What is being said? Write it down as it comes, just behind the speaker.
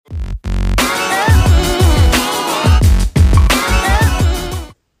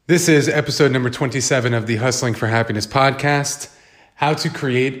This is episode number 27 of the Hustling for Happiness podcast, how to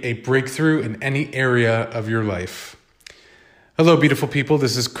create a breakthrough in any area of your life. Hello, beautiful people.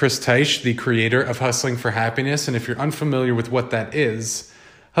 This is Chris Teich, the creator of Hustling for Happiness. And if you're unfamiliar with what that is,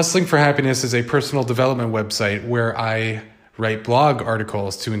 Hustling for Happiness is a personal development website where I write blog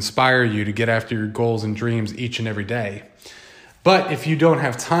articles to inspire you to get after your goals and dreams each and every day. But if you don't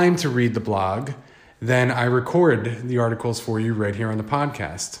have time to read the blog, then I record the articles for you right here on the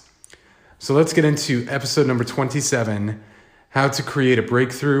podcast. So let's get into episode number 27, how to create a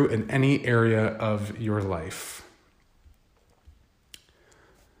breakthrough in any area of your life.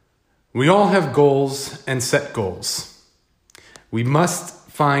 We all have goals and set goals. We must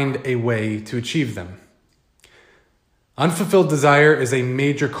find a way to achieve them. Unfulfilled desire is a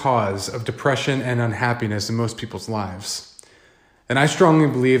major cause of depression and unhappiness in most people's lives. And I strongly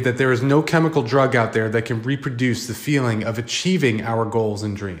believe that there is no chemical drug out there that can reproduce the feeling of achieving our goals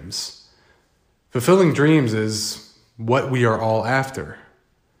and dreams. Fulfilling dreams is what we are all after.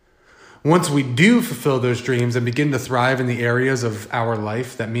 Once we do fulfill those dreams and begin to thrive in the areas of our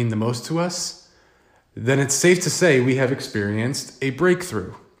life that mean the most to us, then it's safe to say we have experienced a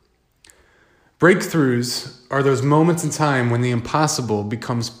breakthrough. Breakthroughs are those moments in time when the impossible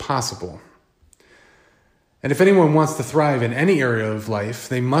becomes possible. And if anyone wants to thrive in any area of life,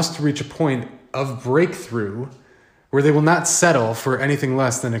 they must reach a point of breakthrough where they will not settle for anything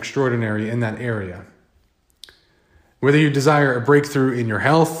less than extraordinary in that area. Whether you desire a breakthrough in your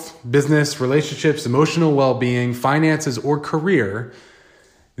health, business, relationships, emotional well-being, finances, or career,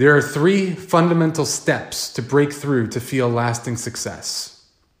 there are three fundamental steps to break through to feel lasting success.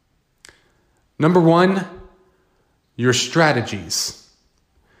 Number one, your strategies.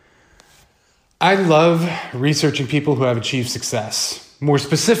 I love researching people who have achieved success. More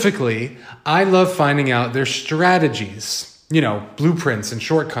specifically, I love finding out their strategies, blueprints and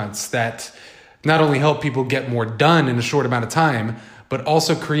shortcuts that not only help people get more done in a short amount of time, but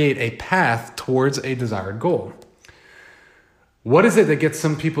also create a path towards a desired goal. What is it that gets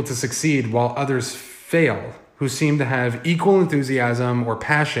some people to succeed while others fail, who seem to have equal enthusiasm or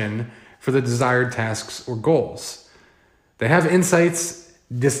passion for the desired tasks or goals? They have insights,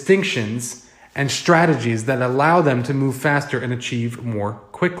 distinctions, and strategies that allow them to move faster and achieve more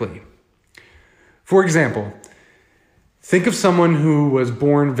quickly. For example, think of someone who was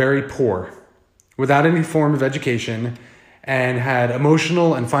born very poor, without any form of education, and had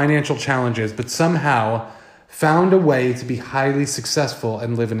emotional and financial challenges, but somehow found a way to be highly successful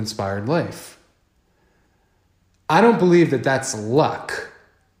and live an inspired life. I don't believe that that's luck.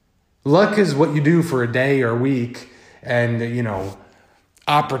 Luck is what you do for a day or a week, and,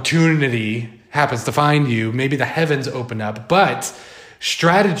 opportunity happens to find you, maybe the heavens open up, but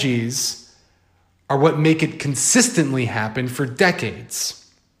strategies are what make it consistently happen for decades.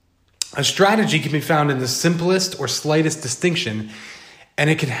 A strategy can be found in the simplest or slightest distinction, and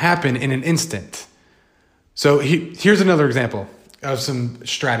it can happen in an instant. So here's another example of some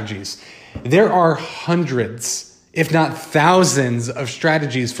strategies. There are hundreds, if not thousands, of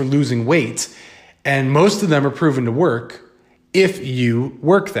strategies for losing weight, and most of them are proven to work if you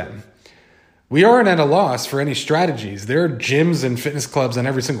work them. We aren't at a loss for any strategies. There are gyms and fitness clubs on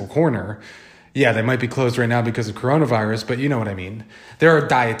every single corner. Yeah, they might be closed right now because of coronavirus, but you know what I mean. There are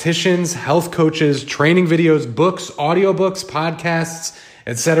dietitians, health coaches, training videos, books, audiobooks, podcasts,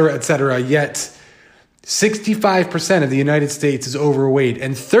 etc., yet 65% of the United States is overweight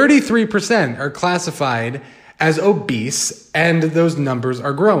and 33% are classified as obese, and those numbers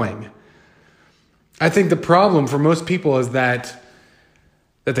are growing. I think the problem for most people is that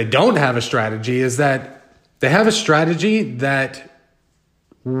they don't have a strategy, is that they have a strategy that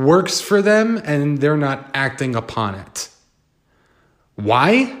works for them and they're not acting upon it.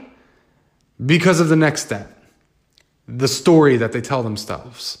 Why? Because of the next step, the story that they tell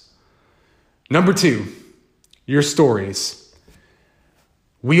themselves. Number two, your stories.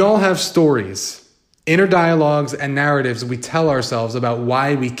 We all have stories, inner dialogues and narratives we tell ourselves about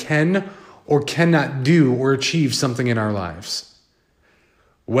why we can or cannot do or achieve something in our lives.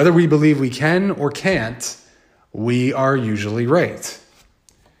 Whether we believe we can or can't, we are usually right.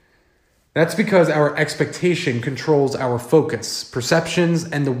 That's because our expectation controls our focus, perceptions,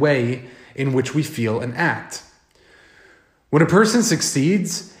 and the way in which we feel and act. When a person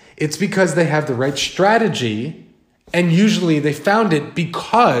succeeds, it's because they have the right strategy, and usually they found it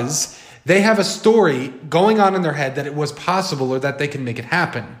because they have a story going on in their head that it was possible or that they can make it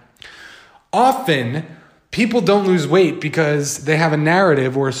happen. Often, people don't lose weight because they have a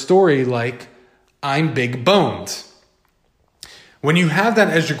narrative or a story like, I'm big boned. When you have that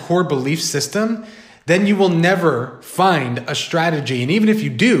as your core belief system, then you will never find a strategy. And even if you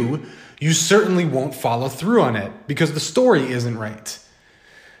do, you certainly won't follow through on it because the story isn't right.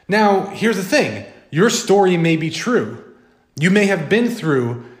 Now, here's the thing. Your story may be true. You may have been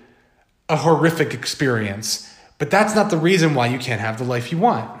through a horrific experience, but that's not the reason why you can't have the life you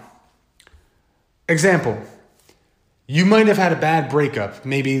want. Example, you might have had a bad breakup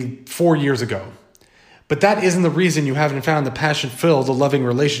maybe 4 years ago, but that isn't the reason you haven't found the passion-filled, loving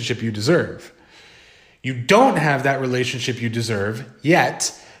relationship you deserve. You don't have that relationship you deserve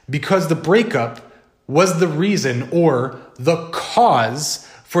yet because the breakup was the reason or the cause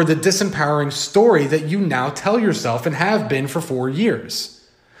for the disempowering story that you now tell yourself and have been for 4 years.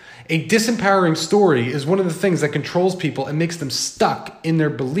 A disempowering story is one of the things that controls people and makes them stuck in their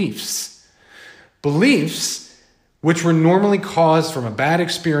beliefs. Beliefs which were normally caused from a bad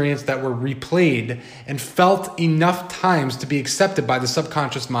experience that were replayed and felt enough times to be accepted by the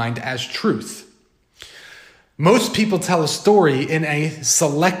subconscious mind as truth. Most people tell a story in a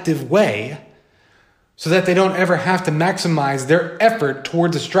selective way so that they don't ever have to maximize their effort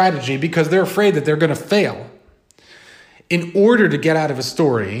towards a strategy because they're afraid that they're going to fail. In order to get out of a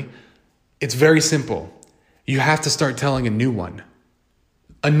story, it's very simple. You have to start telling a new one.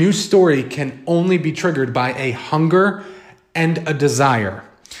 A new story can only be triggered by a hunger and a desire.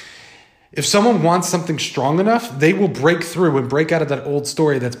 If someone wants something strong enough, they will break through and break out of that old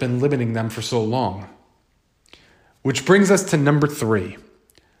story that's been limiting them for so long. Which brings us to number 3,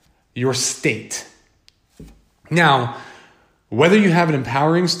 your state. Now, whether you have an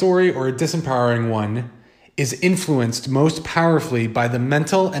empowering story or a disempowering one is influenced most powerfully by the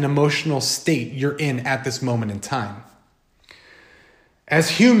mental and emotional state you're in at this moment in time.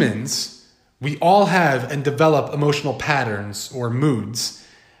 As humans, we all have and develop emotional patterns or moods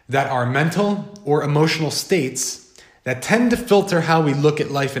that are mental or emotional states that tend to filter how we look at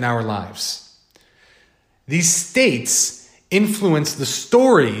life in our lives. These states influence the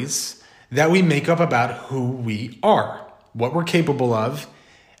stories that we make up about who we are, what we're capable of,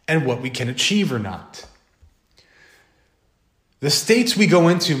 and what we can achieve or not. The states we go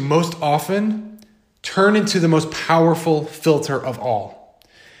into most often turn into the most powerful filter of all.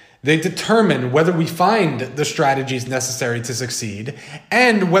 They determine whether we find the strategies necessary to succeed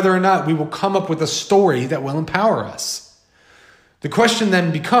and whether or not we will come up with a story that will empower us. The question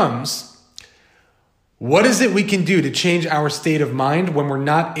then becomes, what is it we can do to change our state of mind when we're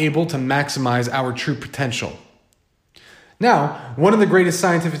not able to maximize our true potential? Now, one of the greatest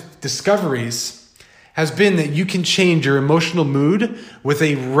scientific discoveries has been that you can change your emotional mood with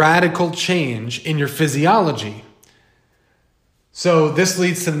a radical change in your physiology. So this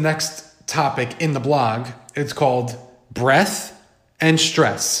leads to the next topic in the blog. It's called breath and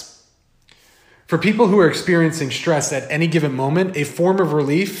stress. For people who are experiencing stress at any given moment, a form of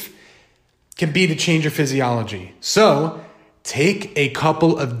relief can be to change your physiology. So take a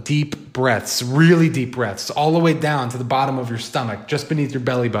couple of deep breaths, really deep breaths, all the way down to the bottom of your stomach, just beneath your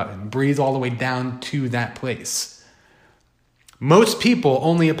belly button. Breathe all the way down to that place. Most people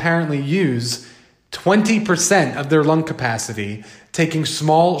only apparently use 20% of their lung capacity taking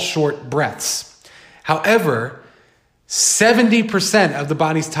small, short breaths. However, 70% of the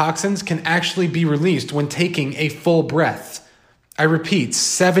body's toxins can actually be released when taking a full breath. I repeat,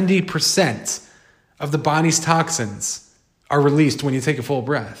 70% of the body's toxins are released when you take a full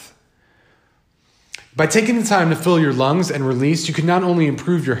breath. By taking the time to fill your lungs and release, you can not only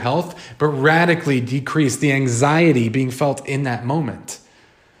improve your health, but radically decrease the anxiety being felt in that moment.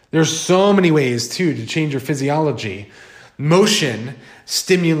 There's so many ways, too, to change your physiology. Motion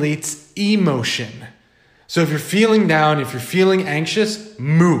stimulates emotion. So if you're feeling down, if you're feeling anxious,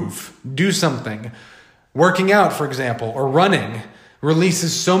 move, do something. Working out, for example, or running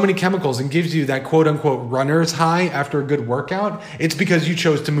releases so many chemicals and gives you that quote-unquote runner's high after a good workout. It's because you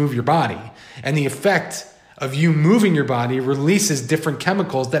chose to move your body. And the effect of you moving your body releases different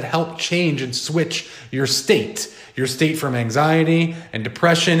chemicals that help change and switch your state. Your state from anxiety and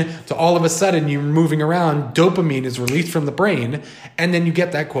depression to all of a sudden you're moving around, dopamine is released from the brain, and then you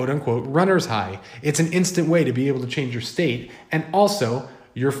get that quote-unquote runner's high. It's an instant way to be able to change your state and also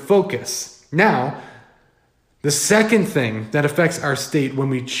your focus. Now, the second thing that affects our state when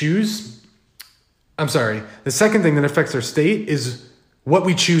we choose, the second thing that affects our state is what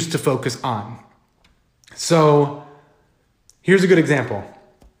we choose to focus on. So here's a good example.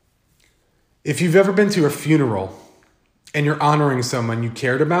 If you've ever been to a funeral and you're honoring someone you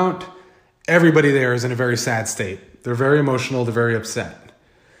cared about, everybody there is in a very sad state. They're very emotional, they're very upset.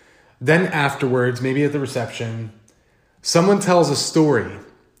 Then afterwards, maybe at the reception, someone tells a story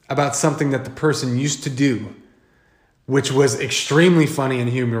about something that the person used to do which was extremely funny and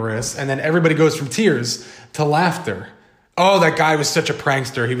humorous. And then everybody goes from tears to laughter. Oh, that guy was such a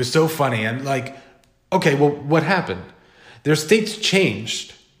prankster. He was so funny. And like, okay, well, what happened? Their states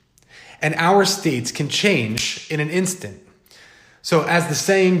changed. And our states can change in an instant. So as the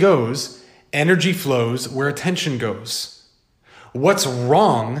saying goes, energy flows where attention goes. What's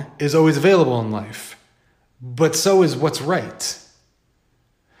wrong is always available in life, but so is what's right.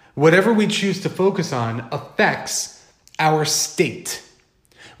 Whatever we choose to focus on affects our state,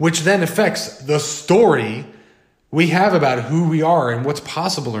 which then affects the story we have about who we are and what's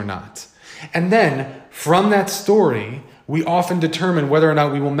possible or not. And then from that story, we often determine whether or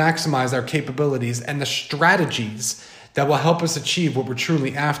not we will maximize our capabilities and the strategies that will help us achieve what we're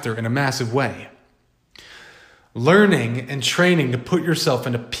truly after in a massive way. Learning and training to put yourself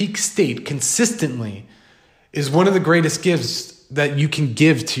in a peak state consistently is one of the greatest gifts that you can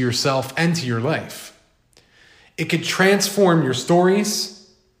give to yourself and to your life. It could transform your stories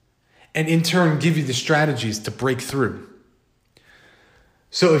and in turn give you the strategies to break through.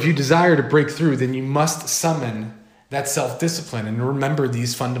 So if you desire to break through, then you must summon that self-discipline and remember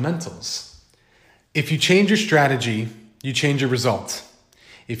these fundamentals. If you change your strategy, you change your result.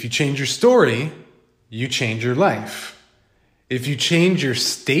 If you change your story, you change your life. If you change your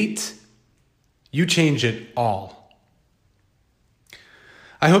state, you change it all.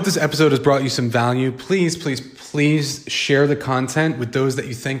 I hope this episode has brought you some value. Please, please, please share the content with those that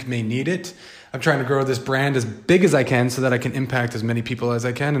you think may need it. I'm trying to grow this brand as big as I can so that I can impact as many people as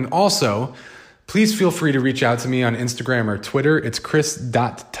I can. And also, please feel free to reach out to me on Instagram or Twitter. It's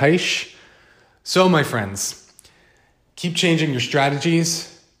chris.teisch. So, my friends, keep changing your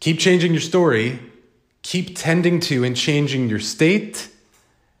strategies, keep changing your story, keep tending to and changing your state,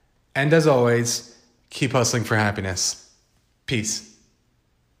 and as always, keep hustling for happiness. Peace.